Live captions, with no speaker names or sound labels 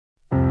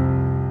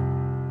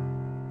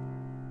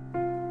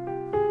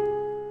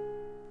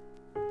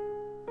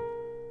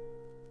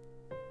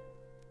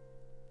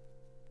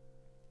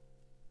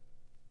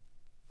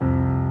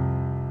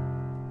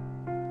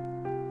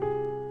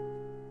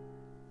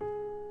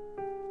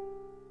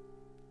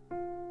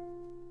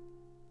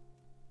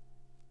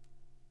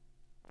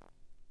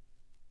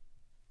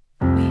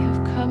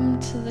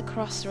the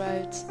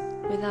crossroads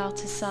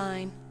without a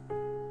sign.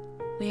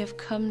 We have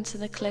come to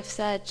the cliff's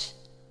edge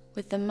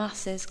with the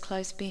masses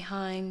close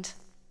behind.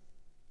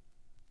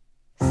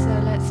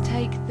 So let's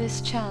take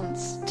this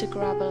chance to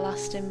grab a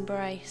last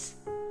embrace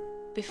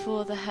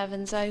before the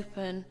heavens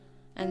open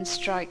and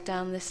strike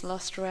down this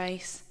lost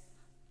race.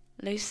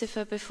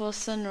 Lucifer before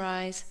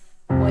sunrise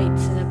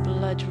waits in a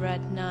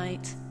blood-red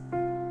night.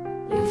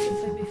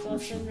 Lucifer before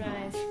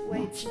sunrise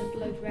waits in a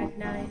blood-red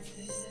night.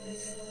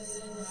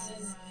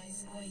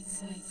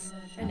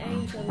 An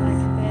angel like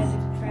a bird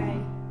of prey,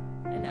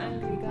 an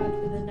angry god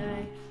with a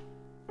knife.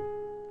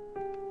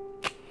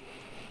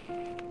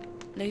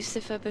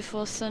 Lucifer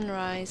before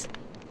sunrise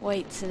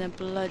waits in a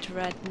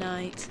blood-red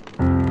night.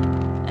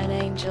 An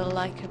angel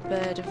like a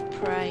bird of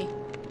prey,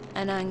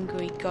 an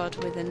angry god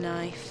with a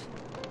knife.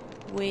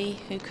 We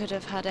who could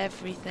have had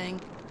everything,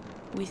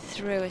 we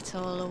threw it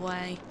all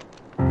away.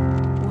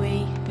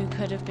 We who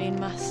could have been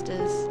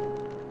masters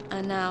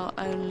are now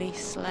only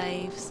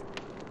slaves.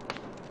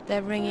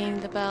 They're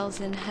ringing the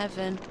bells in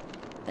heaven,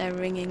 they're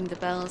ringing the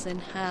bells in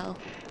hell.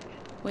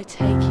 We're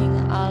taking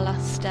our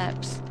last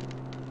steps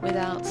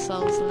without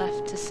souls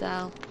left to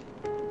sell.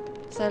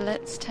 So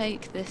let's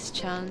take this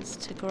chance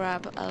to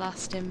grab a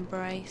last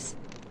embrace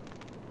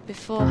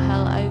before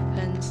hell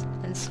opens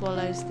and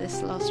swallows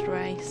this lost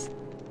race.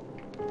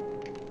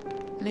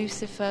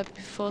 Lucifer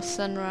before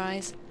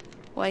sunrise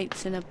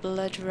waits in a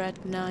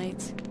blood-red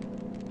night.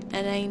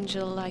 An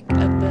angel like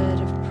a bird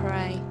of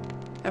prey,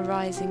 a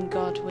rising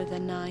god with a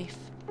knife.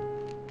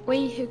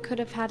 We who could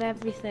have had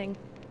everything,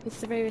 we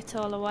threw it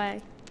all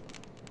away.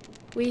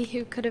 We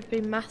who could have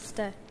been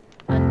master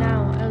are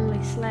now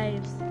only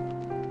slaves.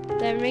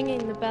 They're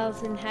ringing the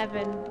bells in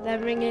heaven, they're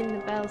ringing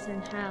the bells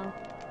in hell.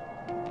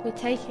 We're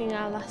taking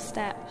our last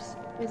steps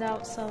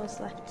without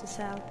souls left to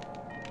sell.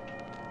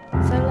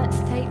 So let's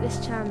take this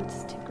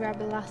chance to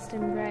grab a last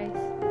embrace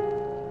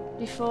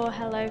before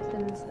hell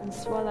opens and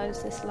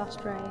swallows this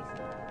lost race.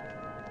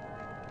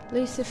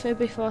 Lucifer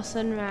before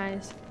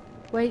sunrise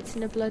waits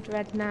in a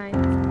blood-red night,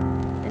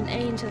 an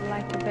angel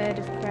like a bird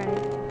of prey,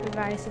 a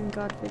rising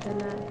god with a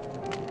knife.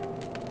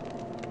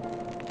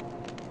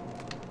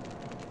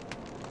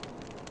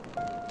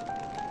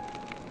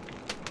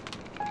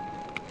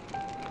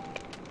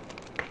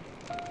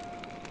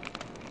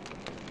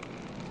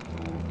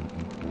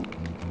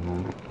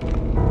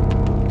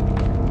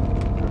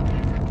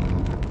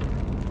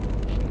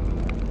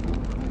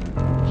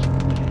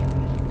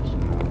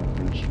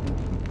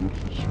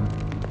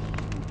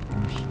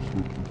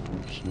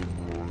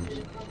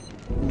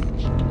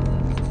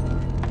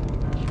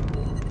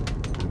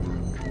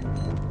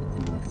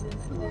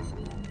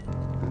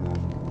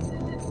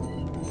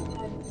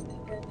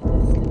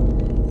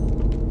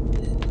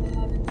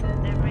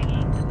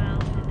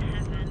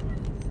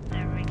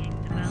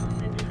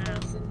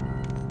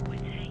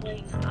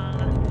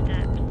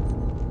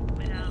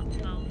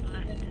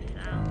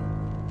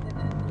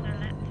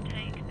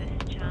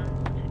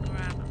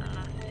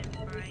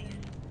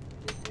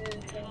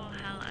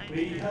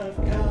 We have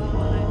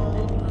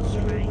come to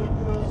the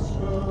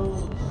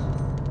crossroads.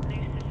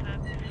 Lucifer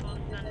before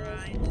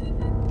sunrise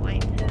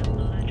waits in a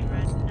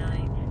blood-red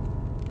night.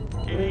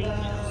 An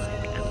angel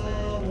like a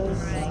bird of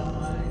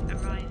prey, a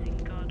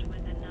rising god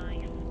with a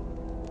knife.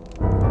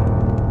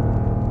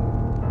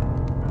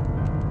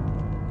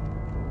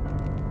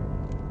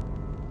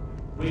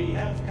 We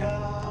have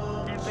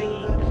come They're to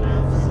ringing the the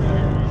bells in cliff's edge.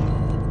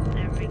 heaven,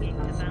 they're ringing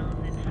the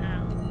bells in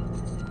hell.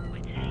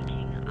 We're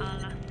taking our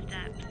last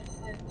steps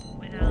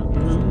without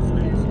souls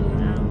left to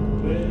sell.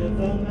 With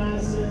the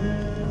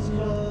masses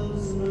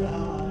close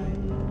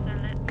behind. So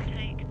let's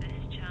take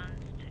this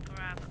chance to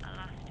grab a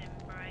last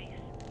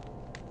embrace.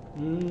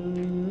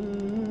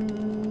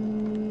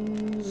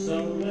 So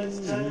let's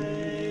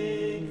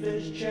take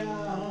this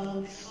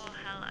chance Before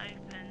hell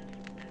opens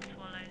and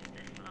swallows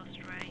this lost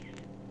race.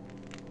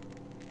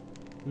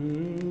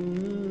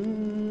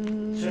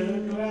 to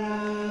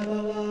grab a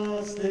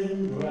last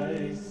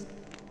embrace.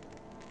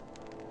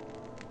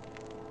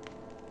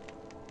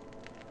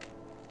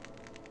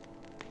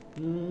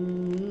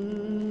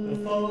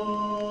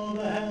 Before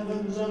the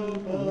heavens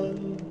open.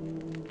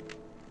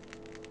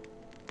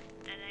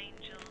 An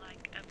angel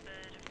like a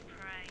bird of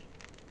prey,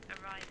 a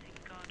rising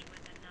god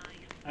with a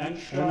knife. And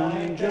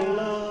strike down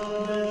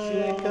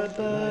like a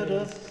bird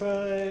of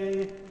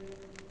prey.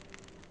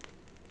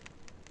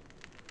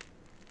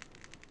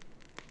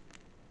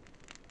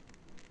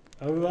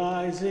 A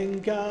rising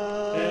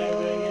god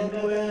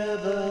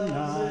with a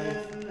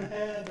knife in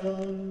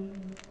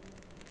heaven.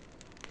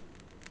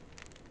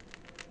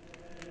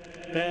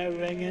 They're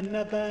ringing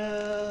the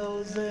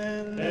bells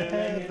in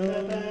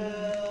heaven.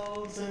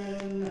 Bells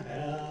in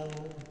hell.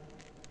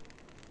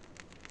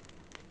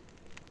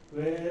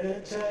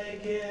 We're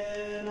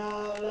taking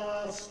our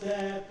last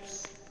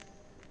steps.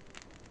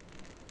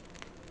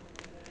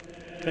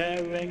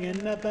 They're ringing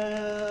the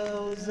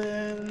bells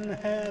in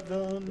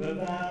heaven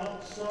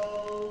without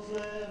souls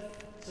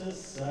left to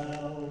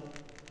sell.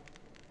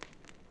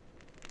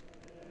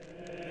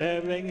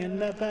 They're ringing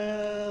the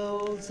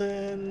bells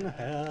in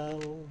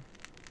hell.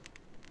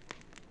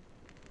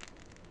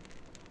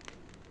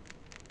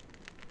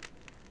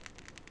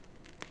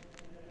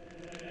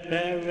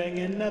 They're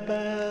ringing the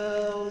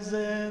bells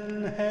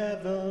in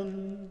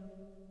heaven.